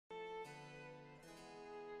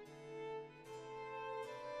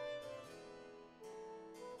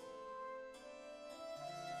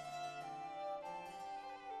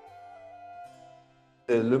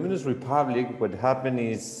the Luminous Republic, what happened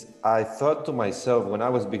is I thought to myself when I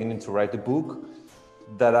was beginning to write the book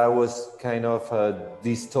that I was kind of a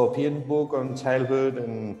dystopian book on childhood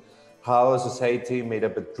and how society made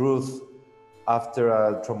up a truth after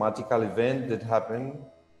a traumatical event that happened.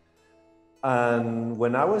 And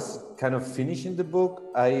when I was kind of finishing the book,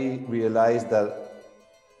 I realized that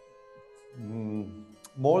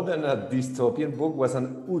more than a dystopian book was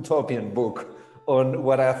an utopian book on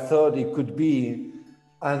what I thought it could be,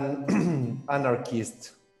 an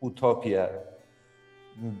anarchist utopia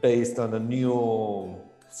based on a new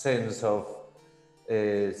sense of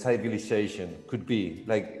civilization, could be,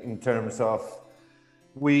 like in terms of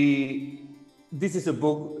this is a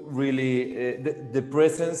book really, the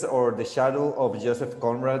presence or the shadow of Joseph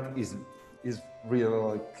Conrad is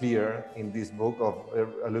real clear in this book of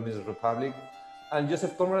A Luminous Republic. And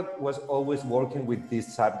Joseph Conrad was always working with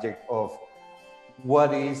this subject of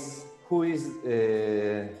who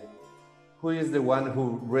is the one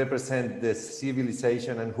who represents the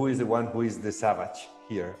civilization and who is the one who is the savage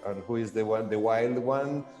here, and who is the wild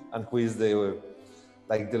one, and who is the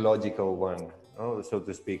logical one, so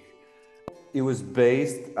to speak. It was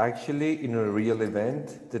based actually in a real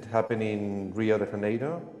event that happened in Rio de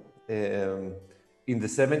Janeiro in the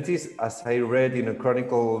 70s, as I read in a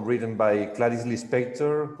chronicle written by Clarice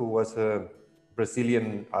Lispector, who was a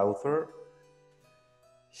Brazilian author.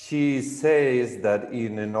 She says that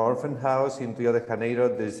in an orphan house in Rio de Janeiro,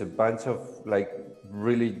 there's a bunch of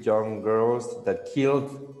really young girls that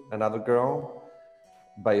killed another girl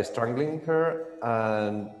by strangling her,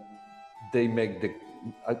 and they make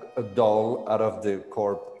a doll out of the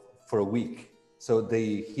corpse for a week. So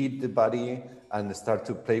they hid the body and start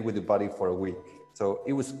to play with the body for a week. So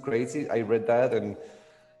it was crazy. I read that and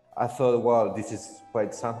I thought, wow, this is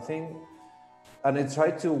quite something. And I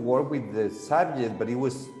tried to work with the subject, but it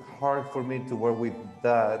was hard for me to work with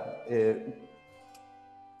that.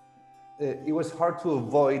 It was hard to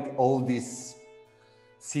avoid all this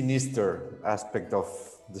sinister aspect of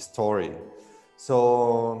the story.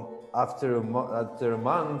 So after a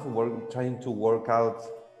month trying to work out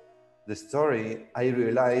the story, I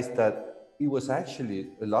realized that it was actually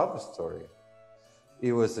a love story.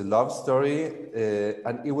 It was a love story,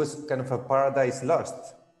 and it was kind of a Paradise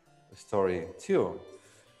Lost story too.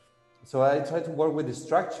 So I tried to work with the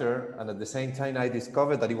structure, and at the same time I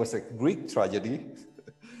discovered that it was a Greek tragedy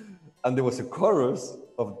and there was a chorus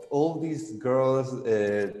of all these girls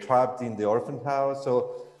trapped in the orphan house.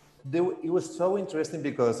 So it was so interesting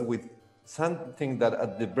because with something that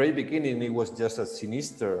at the very beginning it was just a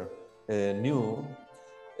sinister new,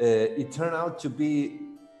 it turned out to be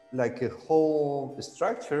like a whole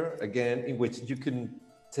structure again in which you can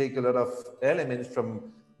take a lot of elements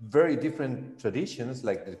from very different traditions,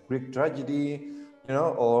 like the Greek tragedy,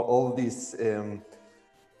 or all these,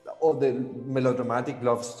 all the melodramatic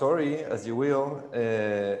love story, as you will,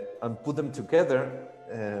 and put them together,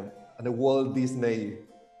 and a Walt Disney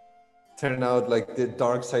turned out like the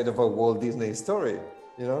dark side of a Walt Disney story,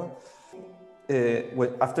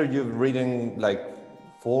 After you've written like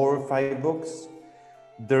 4 or 5 books,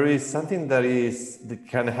 there is something that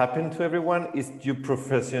can happen to everyone is you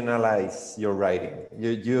professionalize your writing.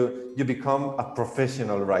 You become a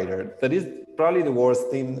professional writer. That is probably the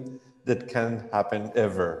worst thing that can happen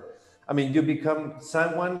ever. I mean, you become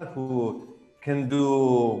someone who can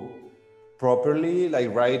do properly,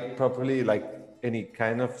 write properly, like any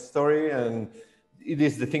kind of story, and it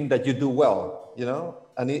is the thing that you do well,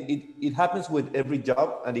 And it happens with every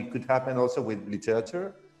job, and it could happen also with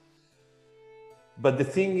literature. But the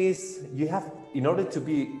thing is, in order to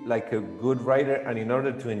be like a good writer and in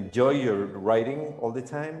order to enjoy your writing all the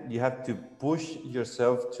time, you have to push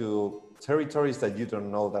yourself to territories that you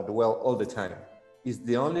don't know that well all the time. It's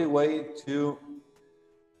the only way to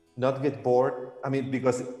not get bored. I mean,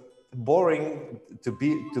 because to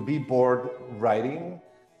be bored writing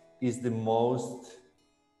is the most,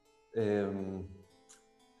 I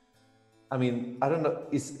don't know,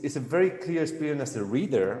 it's a very clear experience as a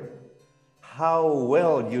reader, how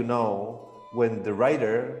well you know when the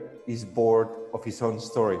writer is bored of his own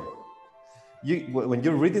story. When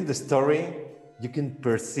you're reading the story, you can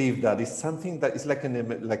perceive that it's something that is like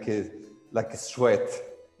a sweat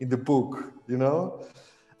in the book,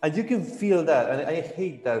 and you can feel that. And I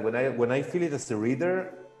hate that when I feel it as a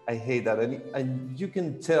reader. I hate that, and you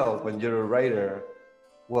can tell when you're a writer.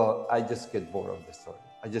 Well, I just get bored of the story.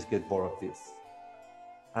 I just get bored of this.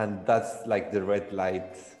 And that's like the red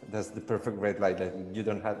light. That's the perfect red light. Like you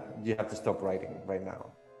have to stop writing right now.